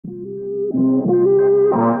Welcome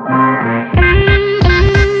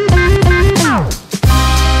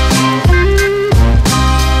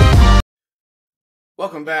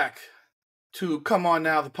back to Come On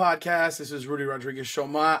Now, the podcast. This is Rudy Rodriguez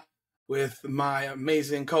Showmat with my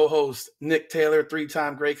amazing co-host, Nick Taylor,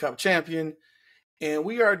 three-time Grey Cup champion. And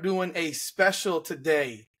we are doing a special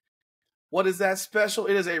today. What is that special?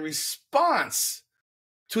 It is a response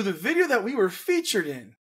to the video that we were featured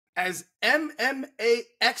in as MMA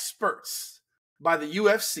experts by the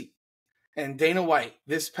UFC and Dana White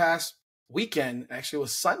this past weekend. Actually, it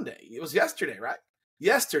was Sunday. It was yesterday, right?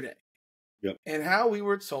 Yesterday. Yep. And how we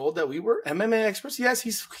were told that we were MMA experts. Yes,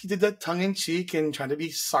 he did that tongue-in-cheek and trying to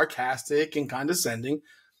be sarcastic and condescending.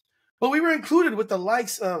 But we were included with the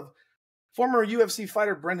likes of former UFC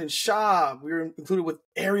fighter Brendan Schaub. We were included with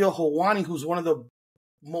Ariel Helwani, who's one of the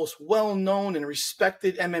most well-known and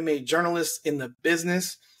respected MMA journalists in the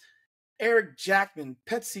business. Eric Jackman,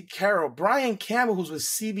 Petesy Carroll, Brian Campbell, who's with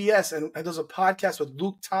CBS and does a podcast with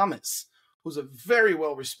Luke Thomas, who's a very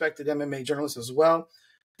well-respected MMA journalist as well.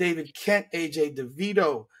 David Kent, AJ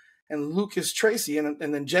DeVito, and Lucas Tracey, and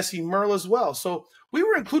then Jesse Merle as well. So we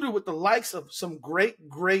were included with the likes of some great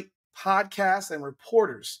podcasts and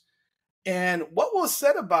reporters. And what was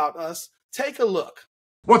said about us, take a look.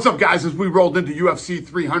 What's up, guys? As we rolled into UFC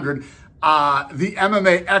 300, the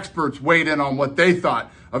MMA experts weighed in on what they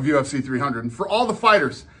thought of UFC 300. And for all the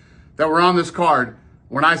fighters that were on this card,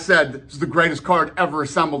 when I said this is the greatest card ever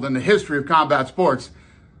assembled in the history of combat sports,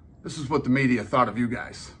 this is what the media thought of you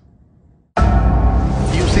guys.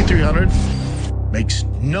 UFC 300 makes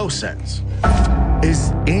no sense.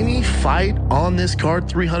 Is any fight on this card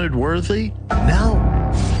 300 worthy? No.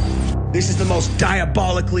 This is the most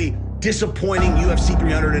diabolically disappointing UFC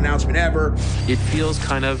 300 announcement ever. It feels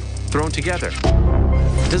kind of thrown together.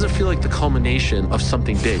 It doesn't feel like the culmination of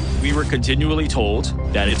something big. We were continually told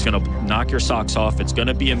that it's going to knock your socks off. It's going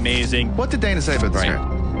to be amazing. What did Dana say about this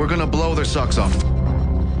card? We're going to blow their socks off.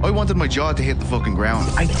 I wanted my jaw to hit the fucking ground.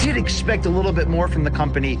 I did expect a little bit more from the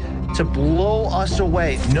company to blow us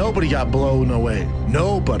away. Nobody got blown away.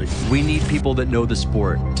 Nobody. We need people that know the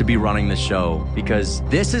sport to be running the show because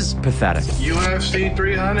this is pathetic. UFC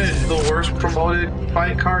 300, the worst promoted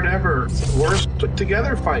fight card ever. Worst put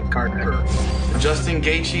together fight card ever. Justin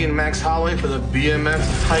Gaethje and Max Holloway for the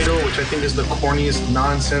BMF title, which I think is the corniest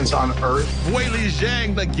nonsense on earth. Weili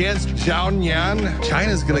Zhang against Zhao Yan.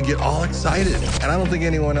 China's going to get all excited, and I don't think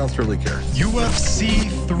anyone else really cares. UFC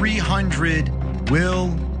 300 will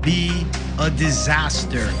be a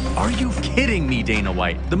disaster. Are you kidding me, Dana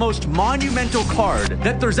White? The most monumental card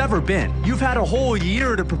that there's ever been. You've had a whole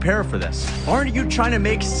year to prepare for this. Aren't you trying to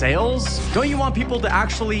make sales? Don't you want people to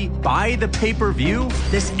actually buy the pay-per-view?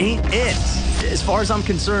 This ain't it. As far as I'm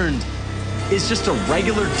concerned, it's just a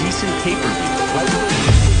regular, decent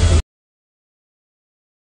pay-per-view.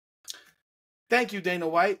 Thank you, Dana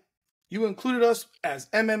White. You included us as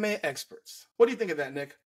MMA experts. What do you think of that,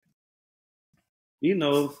 Nick? You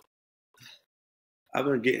know, I've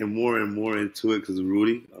been getting more and more into it because of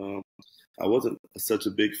Rudy. I wasn't such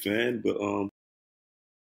a big fan, but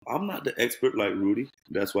I'm not the expert like Rudy.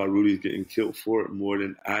 That's why Rudy's getting killed for it more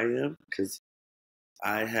than I am, because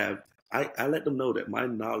I let them know that my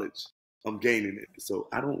knowledge, I'm gaining it. So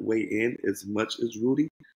I don't weigh in as much as Rudy.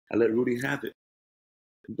 I let Rudy have it.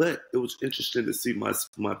 But it was interesting to see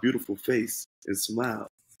my beautiful face and smile.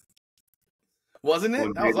 Wasn't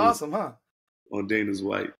it? That was awesome, huh? On Dana's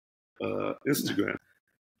White Instagram.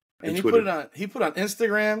 And he put it on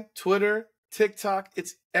Instagram, Twitter, TikTok.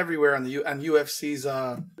 It's everywhere on UFC's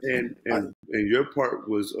and your part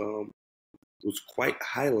was quite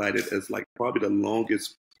highlighted as like probably the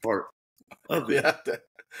longest part of it. Yeah.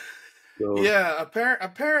 So, yeah,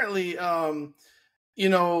 apparently you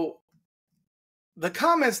know, the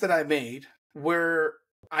comments that I made where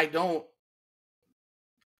I don't,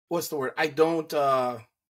 what's the word? I don't,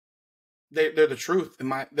 they're the truth.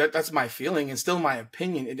 That's my feeling and still my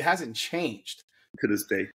opinion. It hasn't changed. To this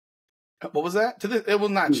day. What was that? It will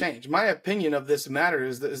not change. My opinion of this matter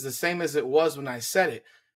is the same as it was when I said it.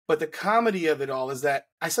 But the comedy of it all is that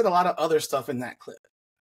I said a lot of other stuff in that clip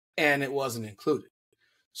and it wasn't included.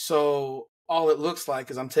 So all it looks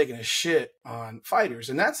like is I'm taking a shit on fighters.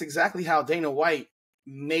 And that's exactly how Dana White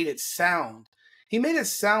made it sound. He made it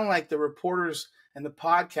sound like the reporters and the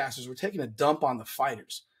podcasters were taking a dump on the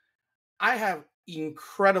fighters. I have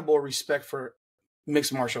incredible respect for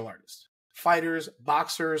mixed martial artists, fighters,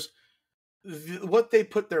 boxers, what they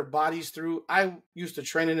put their bodies through. I used to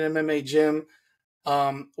train in an MMA gym.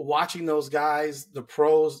 Watching those guys, the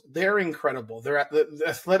pros, they're incredible. They're the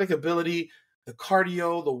athletic ability, the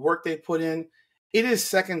cardio, the work they put in. It is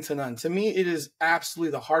second to none. To me, it is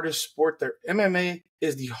absolutely the hardest sport there. MMA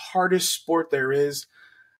is the hardest sport there is.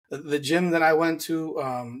 The gym that I went to,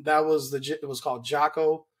 it was called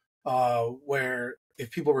Jocko, where,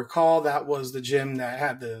 if people recall, that was the gym that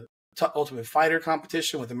had the Ultimate Fighter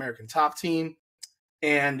competition with American Top Team.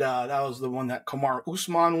 And that was the one that Kamaru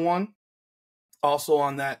Usman won. Also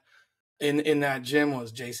on that, in that gym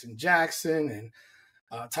was Jason Jackson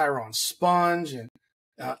and Tyrone Sponge and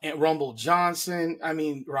Rumble Johnson. I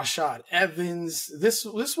mean, Rashad Evans. This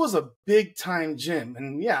was a big time gym.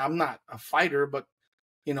 And yeah, I'm not a fighter, but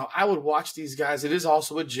I would watch these guys. It is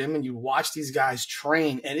also a gym, and you watch these guys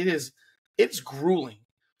train, and it's grueling.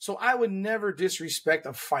 So I would never disrespect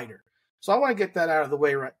a fighter. So I want to get that out of the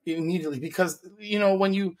way right immediately, because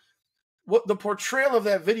what the portrayal of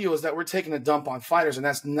that video is that we're taking a dump on fighters, and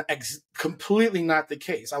that's completely not the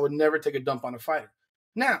case. I would never take a dump on a fighter.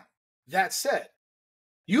 Now, that said,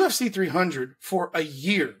 UFC 300 for a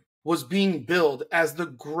year was being billed as the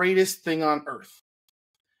greatest thing on earth.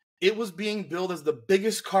 It was being billed as the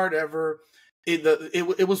biggest card ever.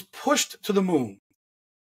 It was pushed to the moon.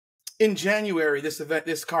 In January,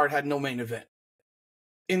 this card had no main event.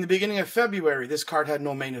 In the beginning of February, this card had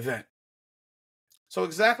no main event. So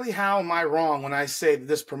exactly how am I wrong when I say that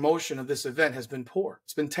this promotion of this event has been poor?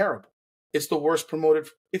 It's been terrible. It's the worst promoted.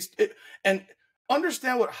 And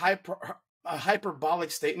understand what a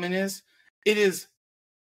hyperbolic statement is. It is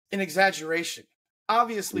an exaggeration.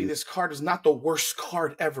 Obviously, this card is not the worst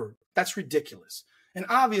card ever. That's ridiculous. And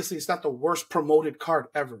obviously, it's not the worst promoted card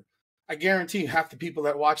ever. I guarantee you half the people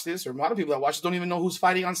that watch this, or a lot of people that watch this, don't even know who's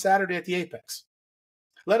fighting on Saturday at the Apex.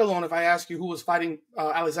 Let alone if I ask you who was fighting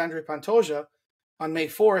Alexandre Pantoja on May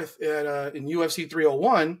 4th in UFC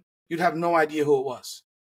 301, you'd have no idea who it was.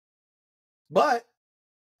 But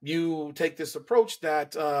you take this approach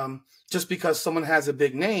that just because someone has a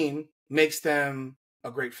big name makes them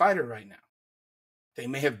a great fighter right now. They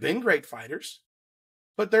may have been great fighters,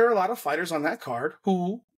 but there are a lot of fighters on that card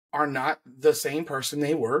who are not the same person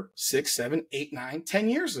they were 6, 7, 8, 9, 10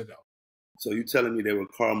 years ago. So you're telling me they were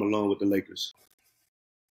Karl Malone with the Lakers?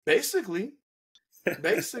 Basically,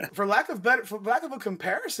 for lack of a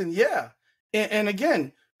comparison, yeah. And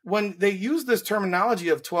again, when they use this terminology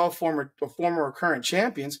of 12 former or current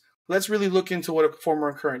champions, let's really look into what a former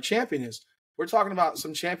or current champion is. We're talking about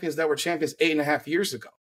some champions that were champions 8.5 years ago,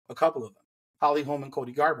 a couple of them. Holly Holm and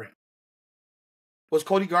Cody Garbrandt. Was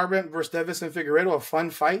Cody Garbrandt versus Deiveson Figueiredo a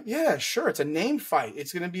fun fight? Yeah, sure. It's a named fight.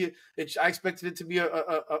 It's going to be. I expected it to be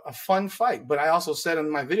a fun fight, but I also said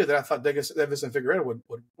in my video that I thought Deiveson Figueiredo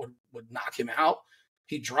would knock him out.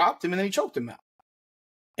 He dropped him and then he choked him out.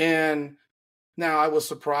 And now I was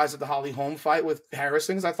surprised at the Holly Holm fight with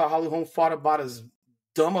Harrison, because I thought Holly Holm fought about as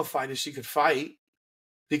dumb a fight as she could fight,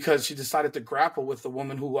 because she decided to grapple with the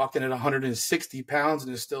woman who walked in at 160 pounds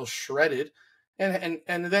and is still shredded. And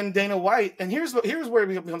then Dana White, and here's where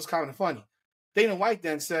it becomes kind of funny. Dana White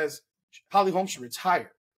then says Holly Holm should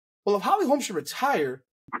retire. Well, if Holly Holm should retire,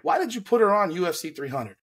 why did you put her on UFC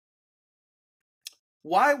 300?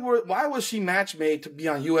 Why was she match made to be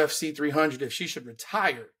on UFC 300 if she should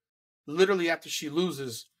retire literally after she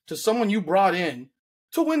loses to someone you brought in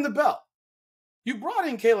to win the belt? You brought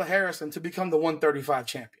in Kayla Harrison to become the 135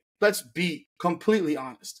 champion. Let's be completely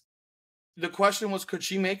honest. The question was, could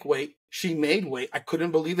she make weight? She made weight. I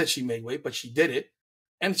couldn't believe that she made weight, but she did it.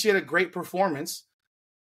 And she had a great performance.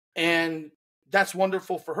 And that's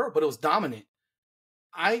wonderful for her, but it was dominant.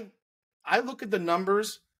 I look at the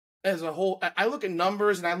numbers as a whole. I look at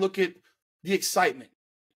numbers and I look at the excitement.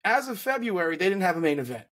 As of February, they didn't have a main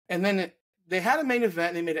event. And then they had a main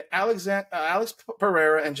event. They made it Alex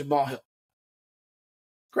Pereira and Jamal Hill.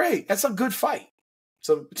 Great. That's a good fight.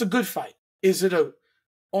 So it's a good fight. Is it a,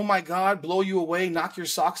 oh my God, blow you away, knock your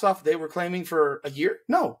socks off, they were claiming for a year?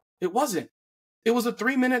 No, it wasn't. It was a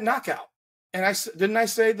 3-minute knockout. And didn't I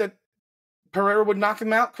say that Pereira would knock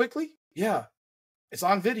him out quickly? Yeah. It's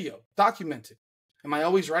on video, documented. Am I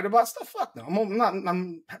always right about stuff? Fuck no.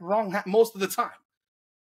 I'm wrong most of the time.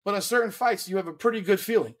 But on certain fights, you have a pretty good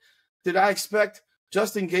feeling. Did I expect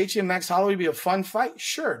Justin Gaethje and Max Holloway to be a fun fight?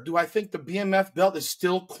 Sure. Do I think the BMF belt is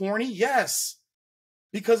still corny? Yes.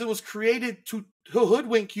 Because it was created to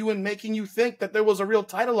hoodwink you and making you think that there was a real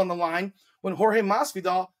title on the line when Jorge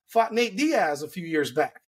Masvidal fought Nate Diaz a few years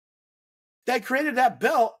back. They created that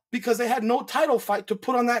belt because they had no title fight to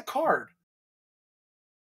put on that card.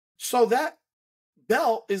 So that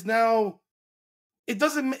belt is now, it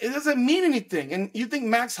doesn't mean anything. And you think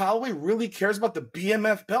Max Holloway really cares about the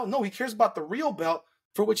BMF belt? No, he cares about the real belt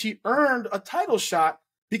for which he earned a title shot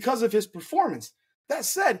because of his performance. That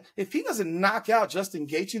said, if he doesn't knock out Justin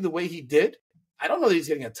Gaethje the way he did, I don't know that he's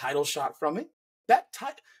getting a title shot from it.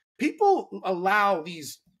 People allow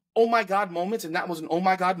these oh my God moments, and that was an oh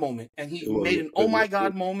my God moment. And he made an oh my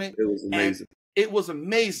God moment. It was amazing. It was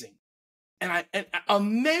amazing. And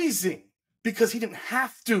amazing because he didn't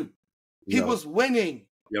have to. He was winning.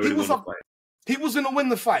 He was going to win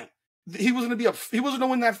the fight. He was going to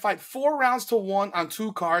win that fight 4-1 on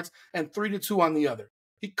 2 cards and 3-2 on the other.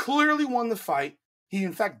 He clearly won the fight. He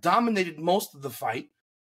in fact dominated most of the fight.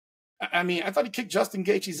 I mean, I thought he kicked Justin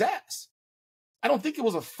Gaethje's ass. I don't think it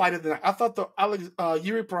was a fight of the night. I thought the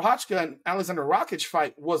Yuri Prochazka and Alexander Rakic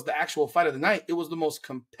fight was the actual fight of the night. It was the most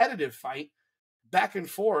competitive fight, back and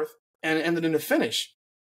forth, and ended in a finish.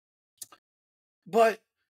 But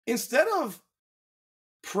instead of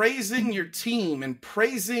praising your team and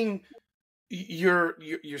praising your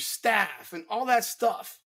staff and all that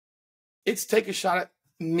stuff, it's take a shot at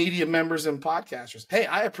media members and podcasters. Hey,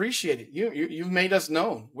 I appreciate it. You've made us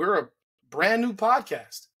known. We're a brand new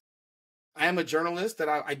podcast. I am a journalist that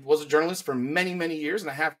I was a journalist for many, many years, and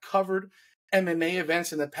I have covered MMA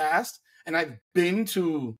events in the past, and I've been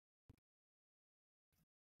to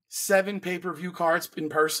 7 pay-per-view cards in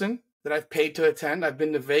person that I've paid to attend. I've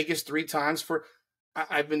been to Vegas 3 times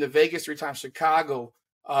Chicago,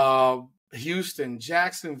 Houston,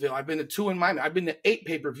 Jacksonville. I've been to 2 in Miami. I've been to 8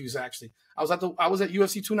 pay-per-views actually. I was at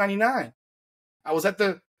UFC 299. I was at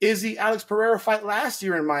the Izzy Alex Pereira fight last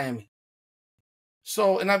year in Miami.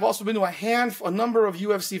 So, and I've also been to a number of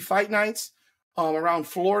UFC fight nights around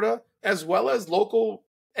Florida, as well as local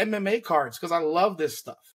MMA cards, because I love this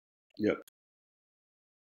stuff. Yep.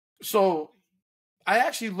 So I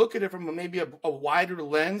actually look at it from maybe a wider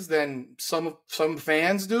lens than some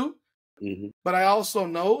fans do. Mm-hmm. But I also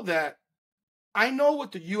know that I know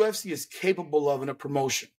what the UFC is capable of in a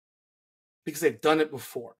promotion because they've done it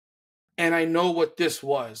before. And I know what this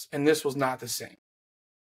was, and this was not the same.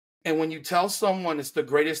 And when you tell someone it's the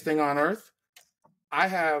greatest thing on earth,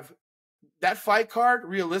 that fight card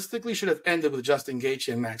realistically should have ended with Justin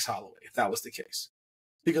Gaethje and Max Holloway, if that was the case.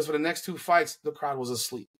 Because for the next 2 fights, the crowd was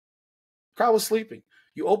asleep. The crowd was sleeping.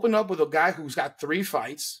 You open up with a guy who's got 3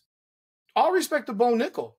 fights. All respect to Bo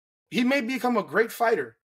Nickel. He may become a great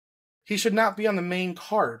fighter. He should not be on the main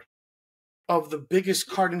card of the biggest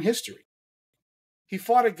card in history. He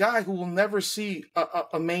fought a guy who will never see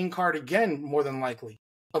a main card again, more than likely,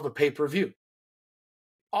 of a pay-per-view.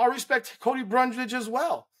 All respect to Cody Brundage as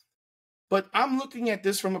well. But I'm looking at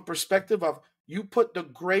this from a perspective of you put the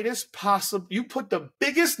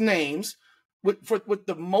biggest names with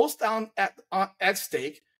the most at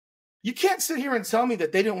stake. You can't sit here and tell me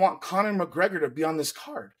that they didn't want Conor McGregor to be on this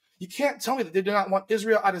card. You can't tell me that they did not want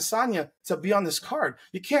Israel Adesanya to be on this card.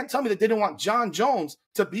 You can't tell me that they didn't want John Jones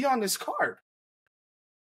to be on this card.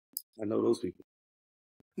 I know those people.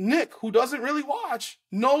 Nick, who doesn't really watch,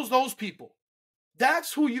 knows those people.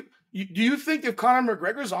 That's who do you think if Conor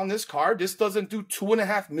McGregor's on this card, this doesn't do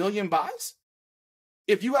 2.5 million buys?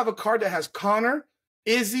 If you have a card that has Conor,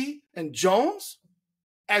 Izzy, and Jones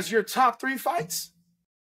as your top 3 fights,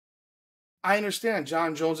 I understand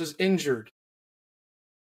John Jones is injured.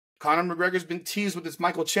 Conor McGregor's been teased with this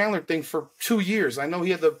Michael Chandler thing for 2 years. I know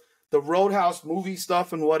he had the Roadhouse movie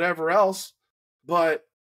stuff and whatever else, but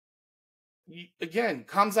again,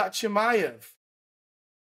 Khamzat Chimaev,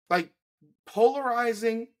 like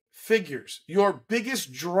polarizing figures, your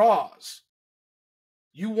biggest draws.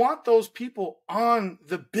 You want those people on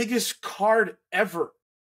the biggest card ever.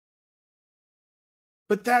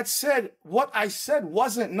 But that said, what I said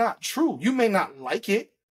wasn't not true. You may not like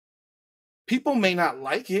it. People may not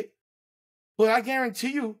like it. But I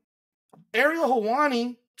guarantee you, Ariel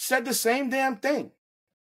Helwani said the same damn thing.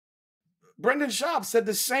 Brendan Schaub said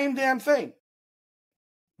the same damn thing.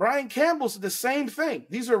 Brian Campbell said the same thing.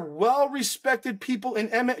 These are well-respected people in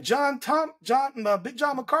MMA. Big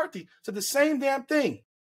John McCarthy said the same damn thing.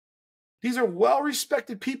 These are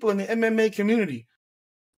well-respected people in the MMA community.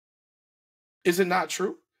 Is it not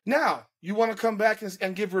true? Now, you want to come back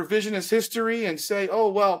and give revisionist history and say, oh,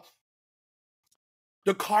 well,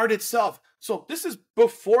 the card itself. So this is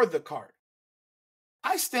before the card.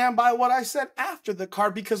 I stand by what I said after the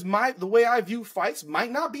card because the way I view fights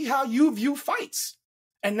might not be how you view fights.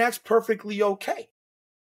 And that's perfectly okay.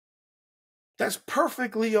 That's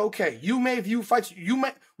perfectly okay. You may view fights.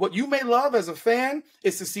 What you may love as a fan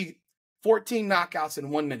is to see 14 knockouts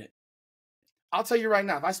in 1 minute. I'll tell you right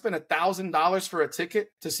now, if I spend $1,000 for a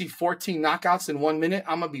ticket to see 14 knockouts in 1 minute,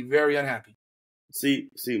 I'm gonna be very unhappy. See,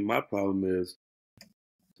 my problem is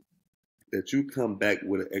that you come back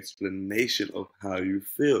with an explanation of how you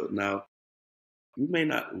feel. Now, you may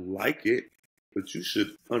not like it, but you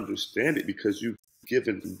should understand it because you've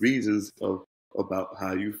given reasons about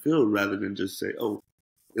how you feel rather than just say, oh,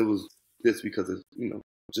 it was this because it's,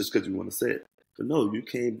 just because you want to say it. But no, you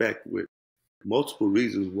came back with multiple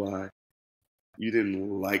reasons why you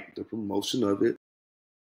didn't like the promotion of it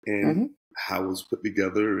and how it was put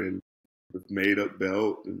together and with made up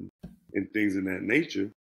belt and things in that nature,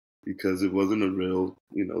 because it wasn't a real,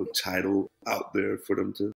 title out there for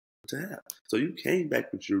them to have. So you came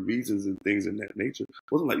back with your reasons and things in that nature.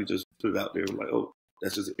 It wasn't like you just put it out there and like, oh,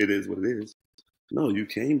 that's just, it is what it is. No, you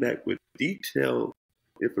came back with detailed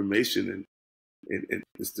information and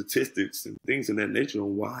statistics and things in that nature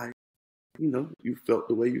on why, you felt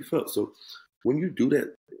the way you felt. So when you do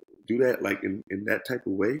that like in that type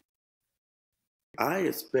of way, I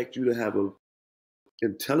expect you to have a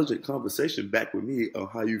intelligent conversation back with me on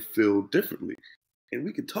how you feel differently. And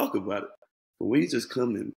we can talk about it. But when you just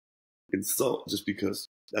come and insult just because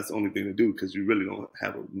that's the only thing to do, because you really don't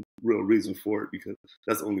have a real reason for it, because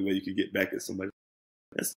that's the only way you can get back at somebody.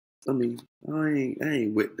 I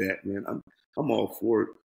ain't with that, man. I'm all for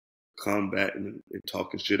combating and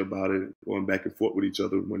talking shit about it and going back and forth with each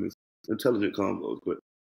other when it's intelligent combos. But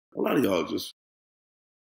a lot of y'all just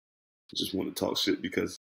want to talk shit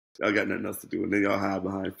because y'all got nothing else to do, and then y'all hide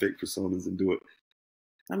behind fake personas and do it.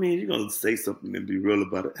 I mean, you're gonna say something and be real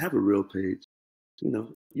about it. Have a real page.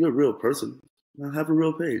 You're a real person. Now have a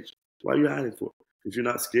real page. Why are you hiding for? If you're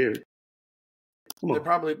not scared, come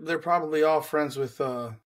on. They're probably all friends with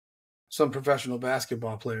some professional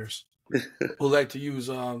basketball players who like to use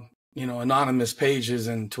anonymous pages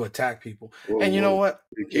and to attack people. And you know what?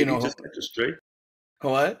 Did KD just catch a straight?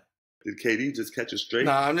 What? Did KD just catch a straight?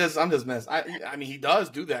 No, I'm just messing. I mean, he does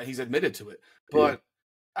do that. He's admitted to it. But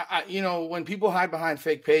when people hide behind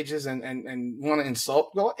fake pages and want to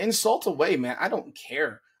insult, go insult away, man. I don't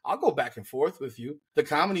care. I'll go back and forth with you. The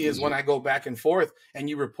comedy is when I go back and forth and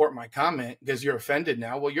you report my comment because you're offended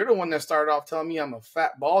now. Well, you're the one that started off telling me I'm a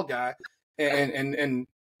fat bald guy and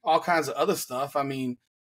all kinds of other stuff. I mean,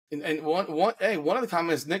 and one of the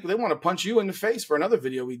comments, Nick, they want to punch you in the face for another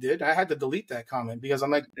video we did. I had to delete that comment because I'm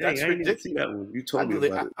like, that's ridiculous. See that one. You told me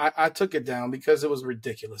about it. I took it down because it was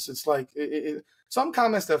ridiculous. It's like some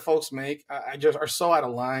comments that folks make, I just are so out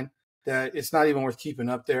of line that it's not even worth keeping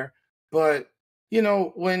up there. But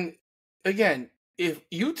when again,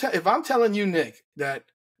 if I'm telling you, Nick, that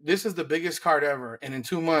this is the biggest card ever, and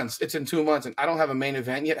it's in 2 months, and I don't have a main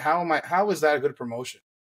event yet, how is that a good promotion?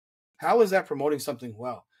 How is that promoting something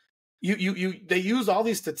well? They use all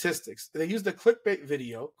these statistics. They use the clickbait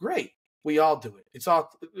video. Great. We all do it. It's all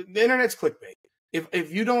the internet's clickbait.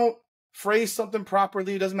 If you don't phrase something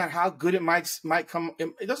properly, it doesn't matter how good it might come.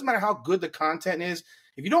 It doesn't matter how good the content is.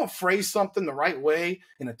 If you don't phrase something the right way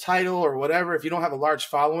in a title or whatever, if you don't have a large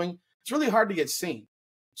following, it's really hard to get seen.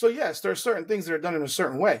 So yes, there are certain things that are done in a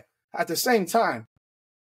certain way. At the same time,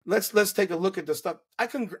 let's take a look at the stuff. I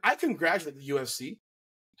congratulate the UFC,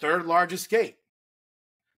 third largest gate.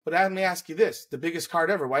 But let me ask you this, the biggest card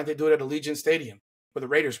ever, why didn't they do it at Allegiant Stadium where the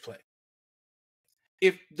Raiders play?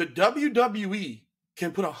 If the WWE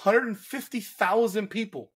can put 150,000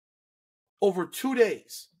 people over 2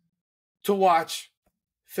 days to watch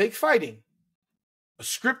fake fighting, a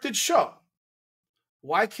scripted show,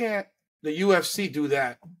 why can't the UFC do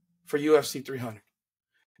that for UFC 300?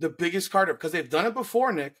 The biggest card ever, because they've done it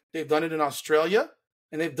before, Nick. They've done it in Australia,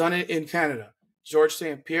 and they've done it in Canada. Georges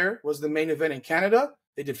St. Pierre was the main event in Canada.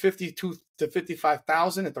 They did 52 to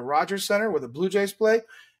 55,000 at the Rogers Center where the Blue Jays play.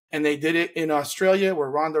 And they did it in Australia where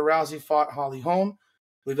Ronda Rousey fought Holly Holm.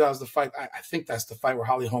 I believe that was the fight. I think that's the fight where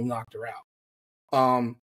Holly Holm knocked her out.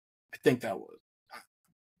 I think that was.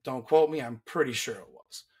 Don't quote me. I'm pretty sure it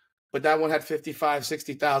was. But that one had 55,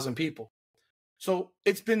 60,000 people. So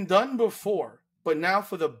it's been done before. But now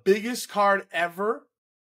for the biggest card ever,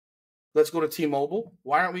 let's go to T-Mobile.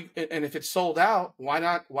 Why aren't we? And if it's sold out, why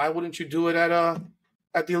not? Why wouldn't you do it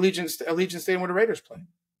at the Allegiant Stadium where the Raiders play?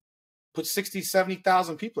 Put 60,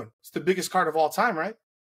 70,000 people in. It's the biggest card of all time, right?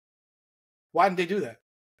 Why didn't they do that?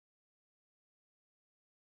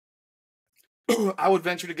 I would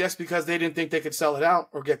venture to guess because they didn't think they could sell it out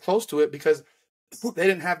or get close to it because they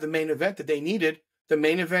didn't have the main event that they needed, the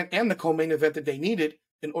main event and the co-main event that they needed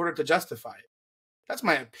in order to justify it. That's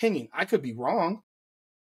my opinion. I could be wrong.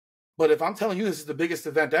 But if I'm telling you this is the biggest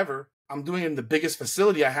event ever, I'm doing it in the biggest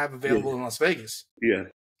facility I have available in Las Vegas. Yeah.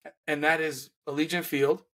 And that is Allegiant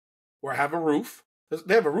Field, where I have a roof.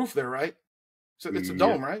 They have a roof there, right? So it's a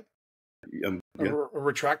dome, right? Yeah. A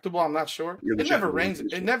retractable, I'm not sure. It never rains.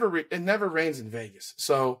 It never rains in Vegas.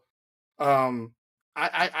 So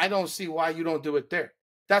I don't see why you don't do it there.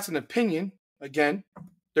 That's an opinion. Again,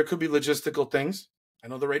 there could be logistical things. I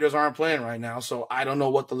know the Raiders aren't playing right now, so I don't know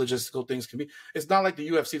what the logistical things can be. It's not like the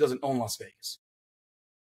UFC doesn't own Las Vegas.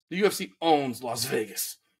 The UFC owns Las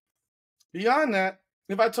Vegas. Beyond that,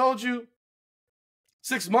 if I told you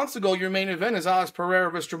 6 months ago your main event is Alex Pereira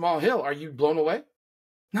versus Jamal Hill, are you blown away?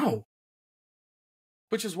 No.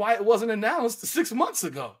 Which is why it wasn't announced 6 months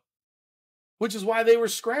ago. Which is why they were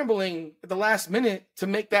scrambling at the last minute to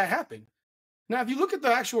make that happen. Now, if you look at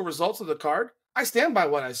the actual results of the card, I stand by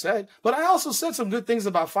what I said, but I also said some good things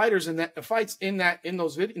about fighters in that fights in that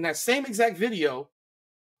same exact video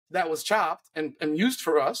that was chopped and used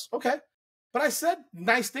for us. Okay. But I said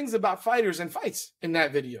nice things about fighters and fights in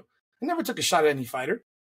that video. I never took a shot at any fighter.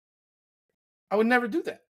 I would never do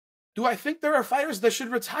that. Do I think there are fighters that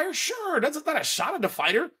should retire? Sure. That's not a shot at a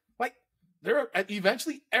fighter. Like,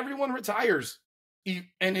 eventually everyone retires. And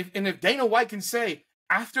if Dana White can say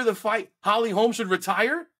after the fight, Holly Holm should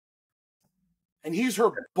retire, and he's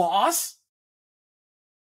her boss,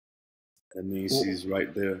 that means she's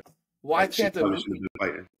right there. Why can't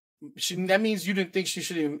that means you didn't think she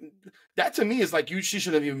should even? That to me is like she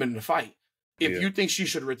should have even been in the fight. If you think she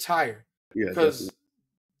should retire, because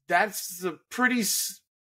that's a pretty.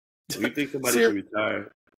 When you think somebody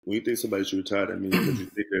should retire, that means that you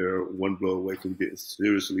think they're one blow away from getting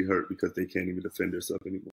seriously hurt because they can't even defend themselves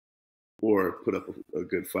anymore, or put up a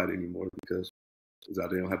good fight anymore because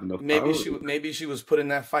they don't have enough power. Maybe she was put in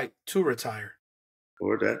that fight to retire.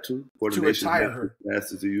 Or that too. To retire her.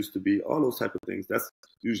 As it used to be. All those type of things. That's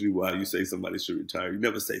usually why you say somebody should retire. You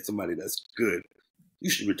never say somebody that's good, you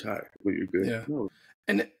should retire when you're good. Yeah. No.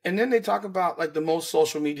 And then they talk about like the most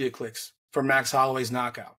social media clicks for Max Holloway's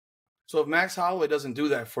knockout. So if Max Holloway doesn't do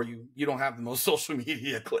that for you, you don't have the most social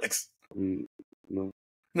media clicks. No.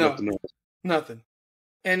 Nothing.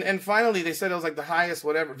 And finally, they said it was like the highest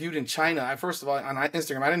whatever viewed in China. First of all, on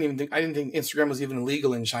Instagram, I didn't think Instagram was even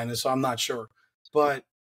illegal in China, so I'm not sure. But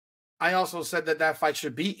I also said that fight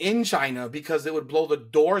should be in China because it would blow the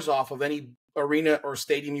doors off of any arena or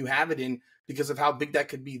stadium you have it in because of how big that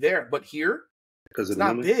could be there. But here, it's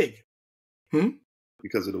not big.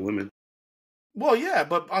 Because of the women. Well, yeah,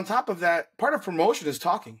 but on top of that, part of promotion is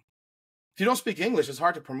talking. If you don't speak English, it's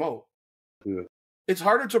hard to promote. Yeah. It's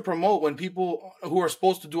harder to promote when people who are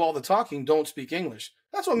supposed to do all the talking don't speak English.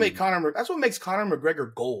 That's what makes Conor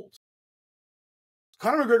McGregor gold.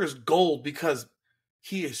 Conor McGregor's gold because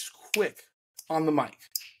he is quick on the mic.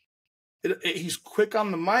 He's quick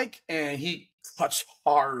on the mic and he cuts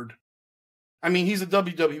hard. I mean, he's a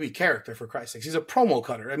WWE character, for Christ's sakes. He's a promo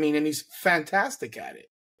cutter. I mean, and he's fantastic at it.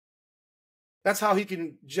 That's how he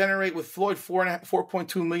can generate with Floyd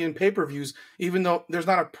 4.2 million pay-per-views, even though there's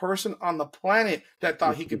not a person on the planet that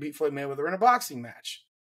thought he could beat Floyd Mayweather in a boxing match.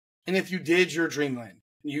 And if you did, you're dreamland.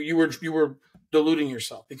 You were deluding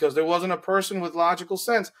yourself because there wasn't a person with logical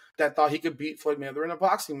sense that thought he could beat Floyd Mayweather in a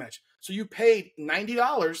boxing match. So you paid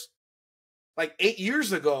 $90 like 8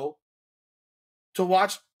 years ago to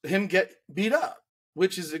watch him get beat up,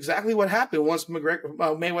 which is exactly what happened once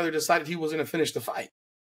Mayweather decided he was going to finish the fight.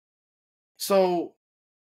 So,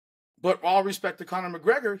 but all respect to Conor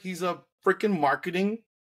McGregor, he's a freaking marketing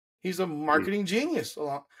genius.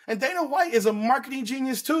 And Dana White is a marketing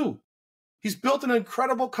genius too. He's built an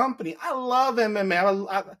incredible company. I love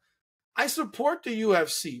MMA. I support the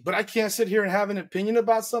UFC, but I can't sit here and have an opinion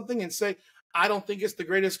about something and say, I don't think it's the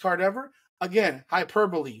greatest card ever. Again,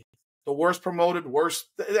 hyperbole. The worst promoted,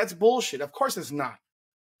 that's bullshit. Of course it's not.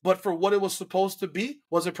 But for what it was supposed to be,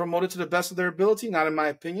 was it promoted to the best of their ability? Not in my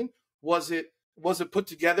opinion. Was it put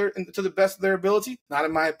together to the best of their ability? Not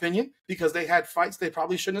in my opinion, because they had fights they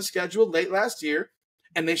probably shouldn't have scheduled late last year,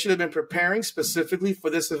 and they should have been preparing specifically for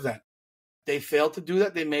this event. They failed to do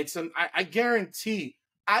that. They made some. I guarantee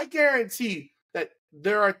that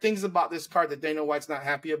there are things about this card that Dana White's not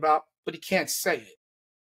happy about, but he can't say it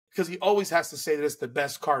because he always has to say that it's the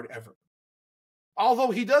best card ever. Although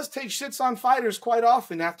he does take shits on fighters quite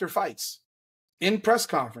often after fights in press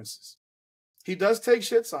conferences. He does take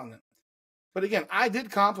shits on them. But again, I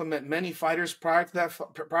did compliment many fighters prior to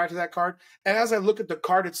that card. And as I look at the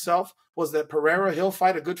card itself, was that Pereira Hill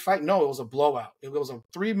fight a good fight? No, it was a blowout. It was a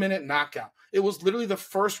 3-minute knockout. It was literally the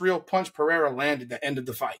first real punch Pereira landed that ended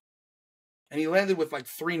the fight. And he landed with like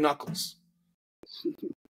 3 knuckles.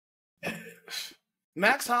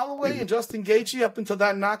 Max Holloway and Justin Gaethje up until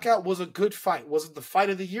that knockout was a good fight. Was it the fight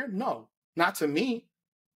of the year? No, not to me.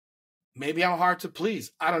 Maybe I'm hard to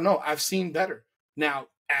please. I don't know. I've seen better. Now,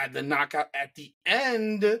 add the knockout at the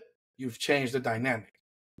end, you've changed the dynamic.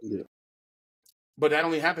 Yeah. But that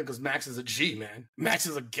only happened because Max is a G, man. Max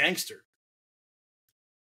is a gangster.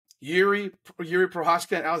 Yuri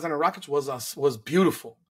Prochazka and Alexander Rakic was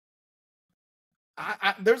beautiful.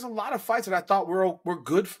 There's a lot of fights that I thought were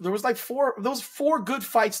good. There was 4 good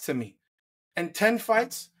fights to me. And 10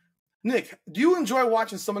 fights. Nick, do you enjoy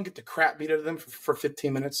watching someone get the crap beat out of them for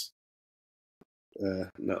 15 minutes?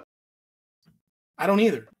 No. I don't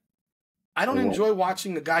either. I don't enjoy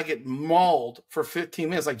watching the guy get mauled for 15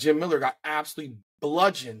 minutes like Jim Miller got absolutely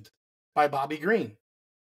bludgeoned by Bobby Green.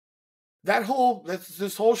 This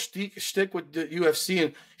whole shtick with the UFC,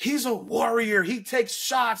 and he's a warrior, he takes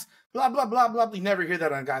shots, blah, blah, blah, blah. You never hear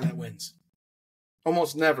that on a guy that wins.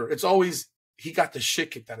 Almost never. It's always he got the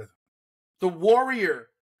shit kicked out of him. The warrior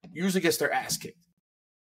usually gets their ass kicked.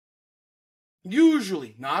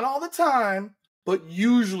 Usually, not all the time, but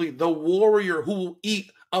usually the warrior who will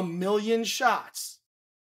eat 1,000,000 shots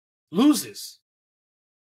loses.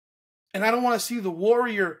 And I don't want to see the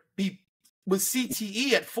warrior be with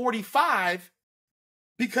CTE at 45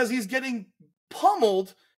 because he's getting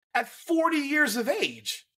pummeled at 40 years of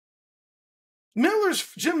age.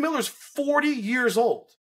 Jim Miller's 40 years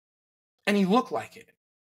old, and he looked like it.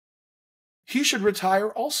 He should retire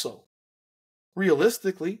also.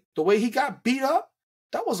 Realistically, the way he got beat up,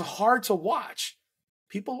 that was hard to watch.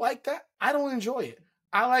 People like that. I don't enjoy it.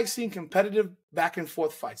 I like seeing competitive back and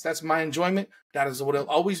forth fights. That's my enjoyment. That is what it'll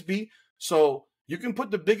always be. So you can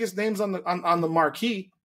put the biggest names on the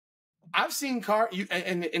marquee. I've seen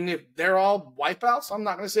and if they're all wipeouts, I'm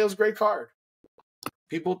not going to say it was a great card.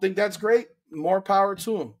 People think that's great. More power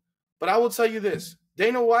to them. But I will tell you this.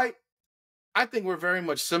 Dana White, I think we're very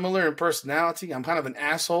much similar in personality. I'm kind of an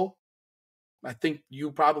asshole. I think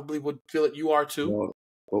you probably would feel it. You are too.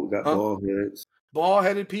 Got bald heads.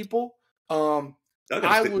 Bald-headed people. Bald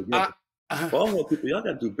people, y'all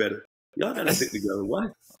gotta do better. Y'all gotta stick together. Why?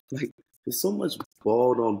 Like, there's so much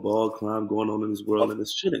bald on bald crime going on in this world, and it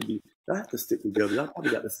shouldn't be. Y'all have to stick together. Y'all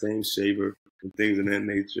probably got the same shaver and things of that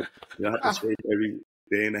nature. Y'all have to shave every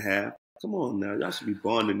day and a half. Come on now. Y'all should be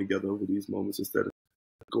bonding together over these moments instead of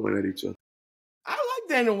going at each other. I like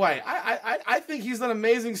Dana White. I think he's done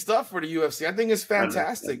amazing stuff for the UFC. I think it's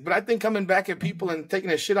fantastic. But I think coming back at people and taking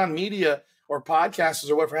a shit on media or podcasters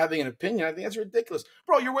or whatever, having an opinion, I think that's ridiculous.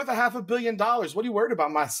 Bro, you're worth $500 million. What are you worried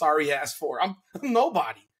about my sorry ass for? I'm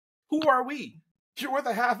nobody. Who are we? You're worth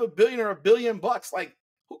 $500 million or $1 billion. Like,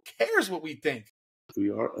 who cares what we think? We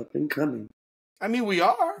are up and coming. I mean, we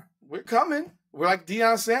are. We're coming. We're like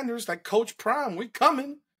Deion Sanders, like Coach Prime. We're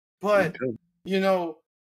coming. But,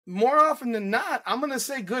 more often than not, I'm going to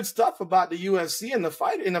say good stuff about the UFC and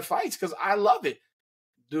the fights because I love it.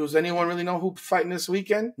 Does anyone really know who's fighting this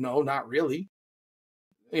weekend? No, not really.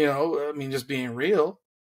 Just being real.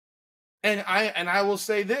 And I will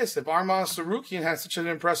say this: if Arman Sarukian had such an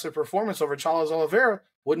impressive performance over Charles Oliveira,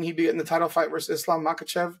 wouldn't he be getting the title fight versus Islam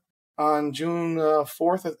Makhachev on June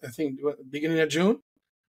 4th? I think beginning of June.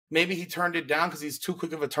 Maybe he turned it down because he's too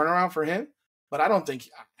quick of a turnaround for him. But I don't think.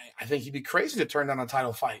 I think he'd be crazy to turn down a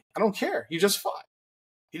title fight. I don't care. He just fought.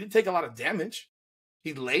 He didn't take a lot of damage.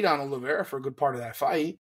 He laid on Oliveira for a good part of that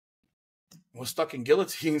fight. Was stuck in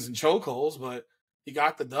guillotines and chokeholds, but he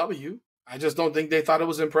got the W. I just don't think they thought it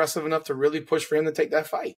was impressive enough to really push for him to take that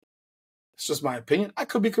fight. It's just my opinion. I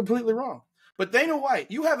could be completely wrong. But Dana White,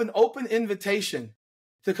 you have an open invitation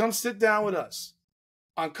to come sit down with us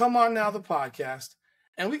on Come On Now, the podcast,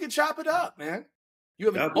 and we can chop it up, man. You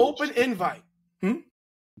have an open invite.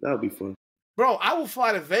 That would be fun. Bro, I will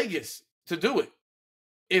fly to Vegas to do it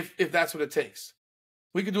if that's what it takes.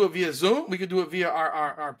 We could do it via Zoom. We could do it via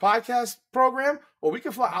our podcast program, or we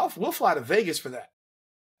can fly. We'll fly to Vegas for that.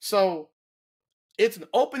 So it's an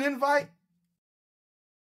open invite.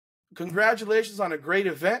 Congratulations on a great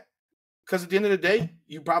event. Because at the end of the day,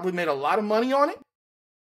 you probably made a lot of money on it.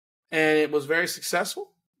 And it was very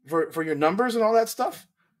successful for your numbers and all that stuff.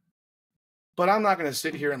 But I'm not going to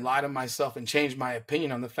sit here and lie to myself and change my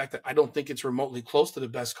opinion on the fact that I don't think it's remotely close to the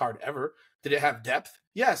best card ever. Did it have depth?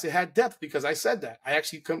 Yes, it had depth because I said that. I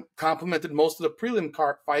actually complimented most of the prelim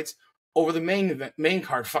card fights over the main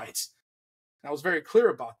card fights. I was very clear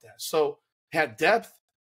about that. So it had depth.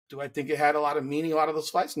 Do I think it had a lot of meaning, a lot of those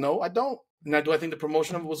fights? No, I don't. Now, do I think the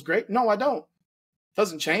promotion of it was great? No, I don't.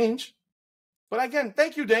 Doesn't change. But again,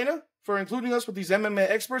 thank you, Dana, for including us with these MMA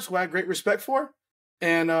experts who I have great respect for.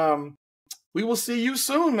 And we will see you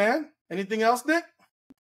soon, man. Anything else, Nick?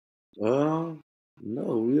 No,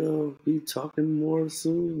 we'll be talking more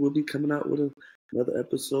soon. We'll be coming out with another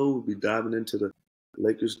episode. We'll be diving into the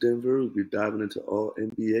Lakers Denver. We'll be diving into all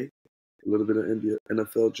NBA, a little bit of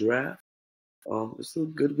NFL draft. It's a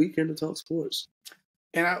good weekend to talk sports.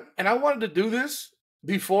 And I wanted to do this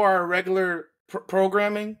before our regular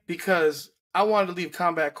programming because I wanted to leave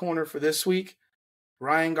Combat Corner for this week.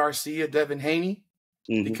 Ryan Garcia, Devin Haney,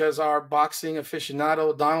 because our boxing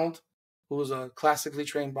aficionado, Donald, who is a classically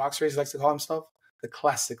trained boxer, he likes to call himself the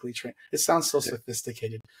classically trained. It sounds so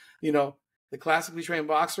sophisticated. The classically trained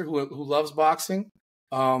boxer who loves boxing.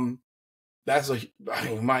 I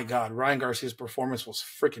mean, my God, Ryan Garcia's performance was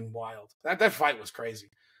freaking wild. That fight was crazy.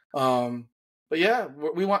 But yeah,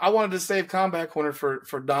 I wanted to save Combat Corner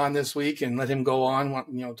for Don this week and let him go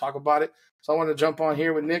on, talk about it. So I wanted to jump on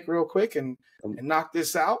here with Nick real quick and knock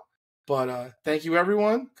this out. But thank you,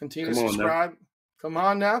 everyone. Continue to subscribe. Come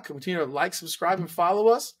on now. Continue to like, subscribe, and follow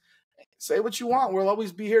us. Say what you want. We'll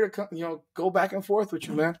always be here to go back and forth with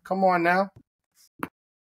you, man. Come on now.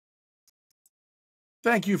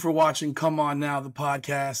 Thank you for watching Come On Now, the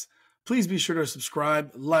podcast. Please be sure to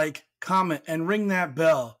subscribe, like, comment, and ring that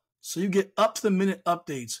bell so you get up-to-the-minute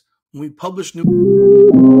updates when we publish new...